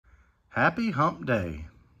Happy hump day.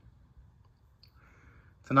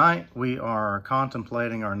 Tonight we are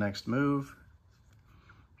contemplating our next move,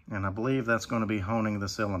 and I believe that's going to be honing the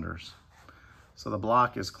cylinders. So the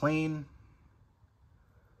block is clean,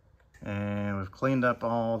 and we've cleaned up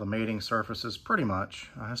all the mating surfaces pretty much.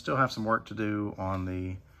 I still have some work to do on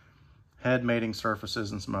the head mating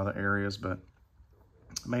surfaces and some other areas, but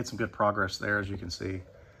I made some good progress there, as you can see.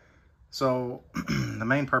 So the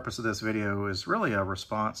main purpose of this video is really a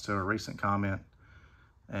response to a recent comment,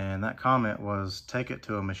 and that comment was, take it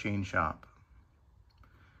to a machine shop.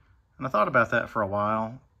 And I thought about that for a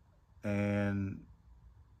while, and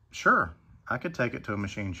sure, I could take it to a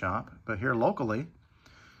machine shop, but here locally,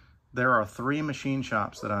 there are 3 machine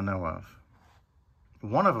shops that I know of.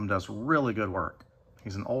 One of them does really good work.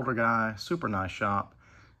 He's an older guy, super nice shop.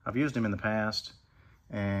 I've used him in the past.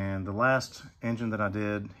 And the last engine that I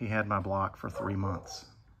did, he had my block for 3 months.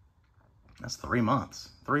 That's 3 months.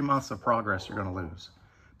 3 months of progress you're going to lose,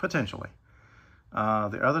 potentially.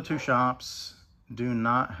 The other 2 shops do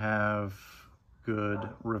not have good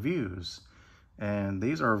reviews. And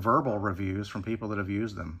these are verbal reviews from people that have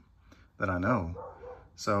used them, that I know.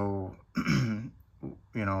 So, you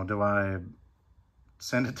know, do I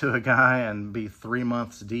send it to a guy and be 3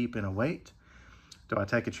 months deep in a wait? Do I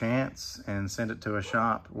take a chance and send it to a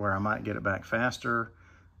shop where I might get it back faster,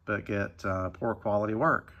 but get poor quality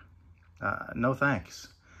work? No thanks.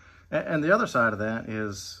 And the other side of that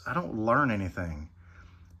is I don't learn anything.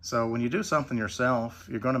 So when you do something yourself,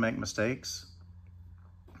 you're going to make mistakes,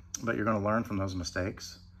 but you're going to learn from those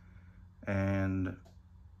mistakes. And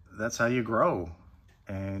that's how you grow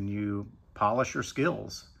and you polish your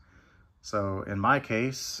skills. So in my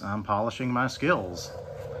case, I'm polishing my skills.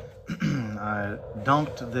 I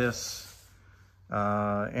dunked this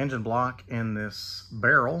engine block in this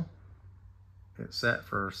barrel. It sat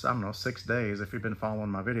for, I don't know, 6 days if you've been following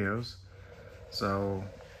my videos. So,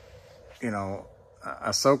 you know,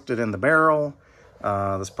 I soaked it in the barrel.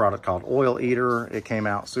 This product called Oil Eater. It came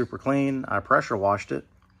out super clean. I pressure washed it.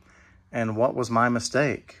 And what was my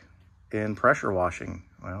mistake in pressure washing?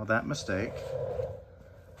 Well, that mistake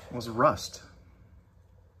was rust.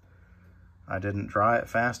 I didn't dry it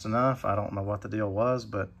fast enough. I don't know what the deal was,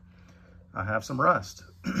 but I have some rust.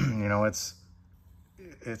 You know,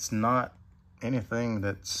 it's not anything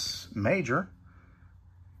that's major.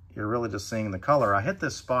 You're really just seeing the color. I hit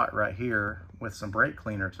this spot right here with some brake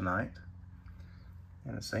cleaner tonight,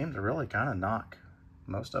 and it seemed to really kind of knock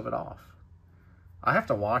most of it off. I have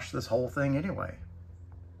to wash this whole thing anyway.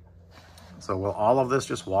 So will all of this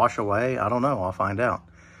just wash away? I don't know. I'll find out.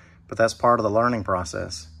 But that's part of the learning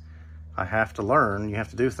process. I have to learn. You have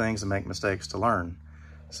to do things and make mistakes to learn.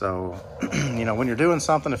 So, you know, when you're doing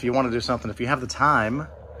something, if you want to do something, if you have the time,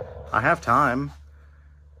 I have time,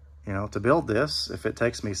 you know, to build this. If it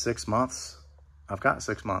takes me 6 months, I've got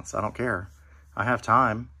 6 months. I don't care. I have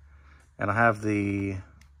time, and I have the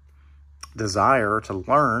desire to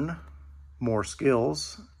learn more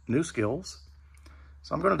skills, new skills.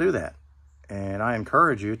 So I'm going to do that. And I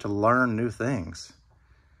encourage you to learn new things.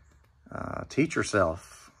 Teach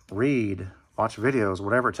yourself. Read, watch videos,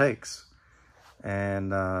 whatever it takes,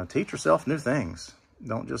 and teach yourself new things.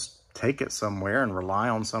 Don't just take it somewhere and rely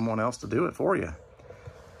on someone else to do it for you.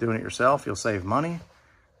 Doing it yourself, you'll save money.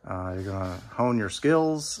 You're going to hone your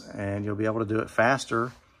skills, and you'll be able to do it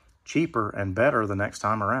faster, cheaper, and better the next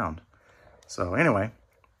time around. So anyway,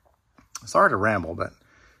 sorry to ramble, but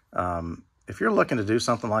if you're looking to do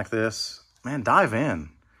something like this, man, dive in.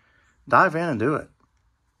 Dive in and do it.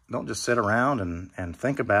 Don't just sit around and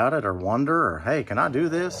think about it or wonder, or, hey, can I do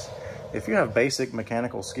this? If you have basic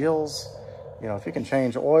mechanical skills, you know, if you can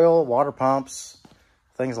change oil, water pumps,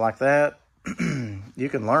 things like that, you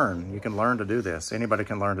can learn. You can learn to do this. Anybody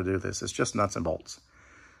can learn to do this. It's just nuts and bolts.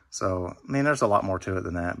 So, I mean, there's a lot more to it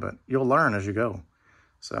than that, but you'll learn as you go.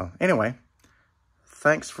 So, anyway,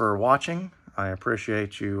 thanks for watching. I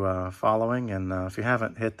appreciate you following, and if you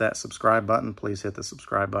haven't hit that subscribe button, please hit the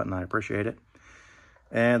subscribe button. I appreciate it.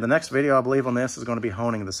 And the next video, I believe, on this is going to be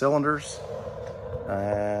honing the cylinders.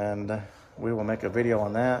 And we will make a video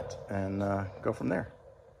on that and go from there.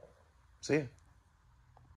 See you.